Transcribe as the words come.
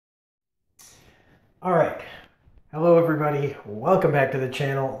All right. Hello, everybody. Welcome back to the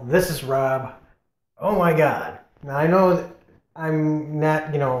channel. This is Rob. Oh my God. Now, I know that I'm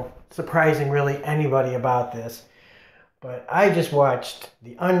not, surprising really anybody about this, but I just watched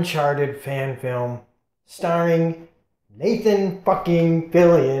the Uncharted fan film starring Nathan fucking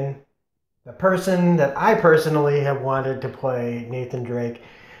Fillion, the person that I personally have wanted to play Nathan Drake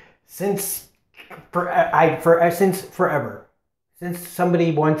since since forever. Since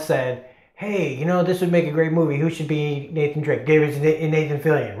somebody once said, "Hey, this would make a great movie. Who should be Nathan Drake?" It was Nathan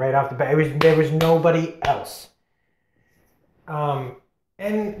Fillion right off the bat. There was nobody else.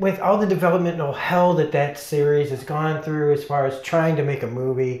 And with all the developmental hell that series has gone through, as far as trying to make a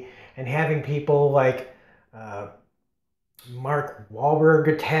movie and having people like Mark Wahlberg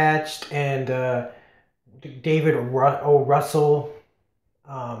attached and David O. Russell,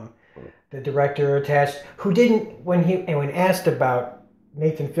 the director, attached, who didn't when asked about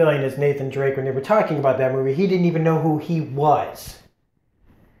Nathan Fillion as Nathan Drake when they were talking about that movie, he didn't even know who he was.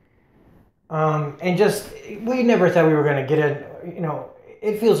 And just, we never thought we were going to get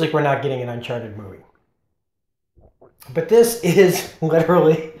it feels like we're not getting an Uncharted movie. But this is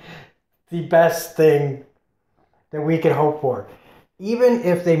literally the best thing that we could hope for. Even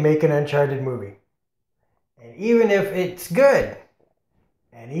if they make an Uncharted movie, and even if it's good,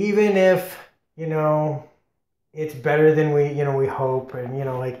 and even if, it's better than we hope, and,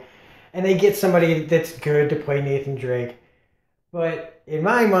 and they get somebody that's good to play Nathan Drake. But in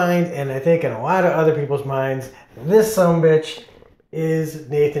my mind, and I think in a lot of other people's minds, this sumbitch is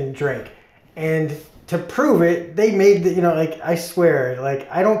Nathan Drake. And to prove it, they made I swear,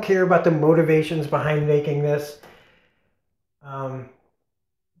 I don't care about the motivations behind making this.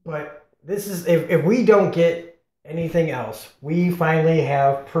 But this is, if we don't get anything else, we finally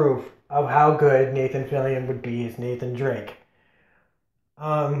have proof of how good Nathan Fillion would be as Nathan Drake.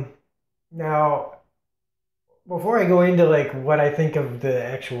 Now, before I go into what I think of the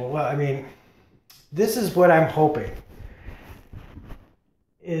actual, this is what I'm hoping.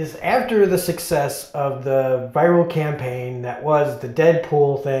 Is after the success of the viral campaign that was the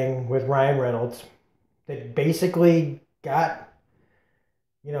Deadpool thing with Ryan Reynolds, that basically got,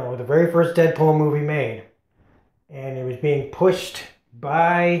 the very first Deadpool movie made. And it was being pushed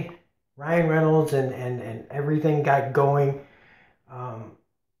by Ryan Reynolds and everything got going.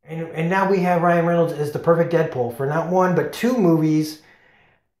 And now we have Ryan Reynolds as the perfect Deadpool for not one, but two movies.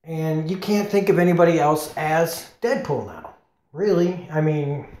 And you can't think of anybody else as Deadpool now. Really?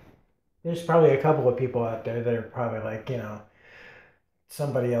 There's probably a couple of people out there that are probably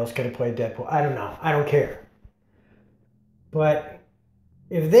somebody else could have played Deadpool. I don't know. I don't care. But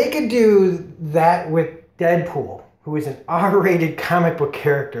if they could do that with Deadpool, who is an R-rated comic book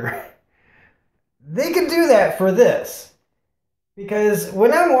character, they could do that for this. Because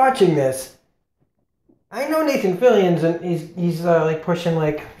when I'm watching this, I know Nathan Fillion's he's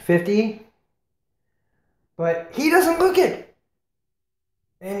pushing 50, but he doesn't look it.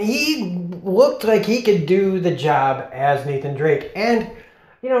 And he looked like he could do the job as Nathan Drake. And,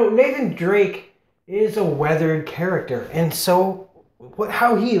 Nathan Drake is a weathered character. And so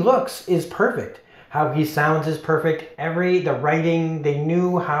how he looks is perfect. How he sounds is perfect. The writing, they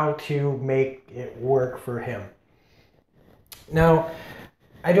knew how to make it work for him. Now,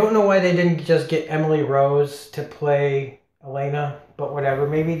 I don't know why they didn't just get Emily Rose to play Elena, but whatever.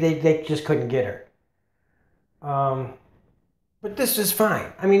 Maybe they just couldn't get her. But this is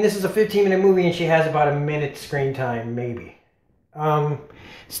fine. This is a 15-minute movie, and she has about a minute screen time, maybe.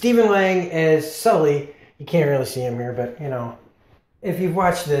 Stephen Lang as Sully. You can't really see him here, but, if you've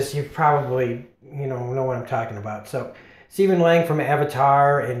watched this, you probably, know what I'm talking about. So, Stephen Lang from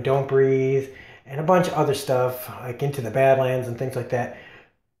Avatar and Don't Breathe, and a bunch of other stuff, like Into the Badlands and things like that.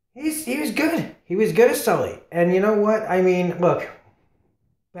 He was good. He was good as Sully. And you know what? Look,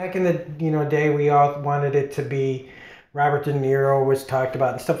 back in the day, we all wanted it to be Robert De Niro was talked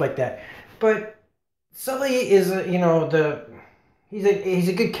about and stuff like that. But Sully is he's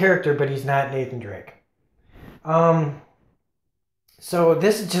a good character, but he's not Nathan Drake. So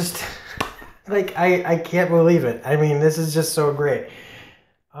this is just I can't believe it. This is just so great.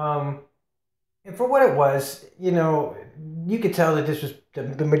 And for what it was, you could tell that this was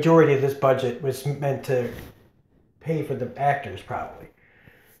the majority of this budget was meant to pay for the actors, probably.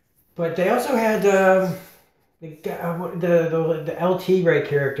 But they also had the LT Ray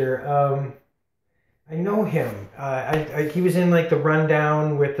character. I know him. He was in The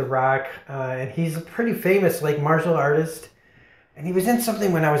Rundown with The Rock, and he's a pretty famous martial artist. And he was in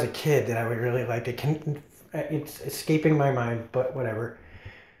something when I was a kid that I would really like. It's escaping my mind, but whatever.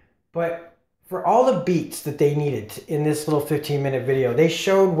 But for all the beats that they needed in this little 15-minute video, they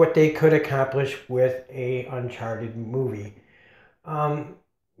showed what they could accomplish with a Uncharted movie. Now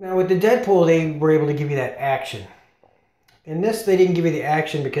with the Deadpool, they were able to give you that action. In this, they didn't give you the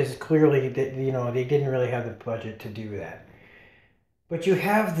action because clearly, they didn't really have the budget to do that. But you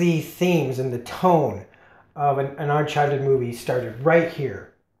have the themes and the tone of an Uncharted movie started right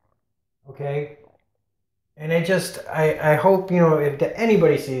here. Okay? And I hope, if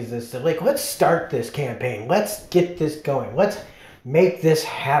anybody sees this, they're like, let's start this campaign. Let's get this going. Let's make this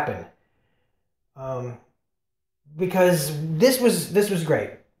happen. Because this was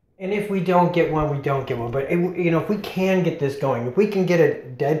great. And if we don't get one, we don't get one. But, if we can get this going, if we can get a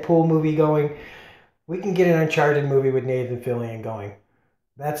Deadpool movie going, we can get an Uncharted movie with Nathan Fillion going.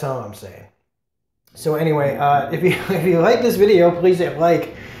 That's all I'm saying. So anyway, if you like this video, please hit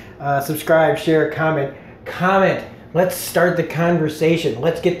like, subscribe, share, comment. Let's start the conversation.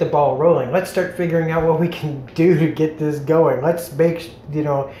 Let's get the ball rolling. Let's start figuring out what we can do to get this going. Let's make,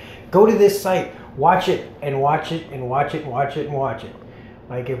 go to this site, watch it and watch it and watch it and watch it and watch it.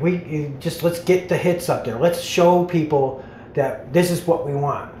 Like let's get the hits up there. Let's show people that this is what we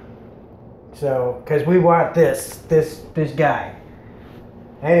want. So, because we want this guy.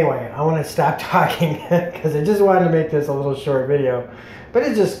 Anyway, I want to stop talking because I just wanted to make this a little short video. But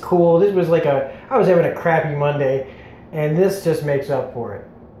it's just cool. This was I was having a crappy Monday, and this just makes up for it.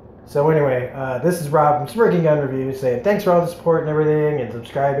 So anyway, this is Rob from Smirking Gun Reviews saying thanks for all the support and everything, and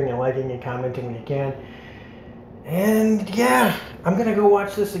subscribing and liking and commenting when you can. And yeah, I'm going to go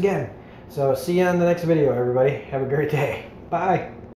watch this again. So see you on the next video, everybody. Have a great day. Bye.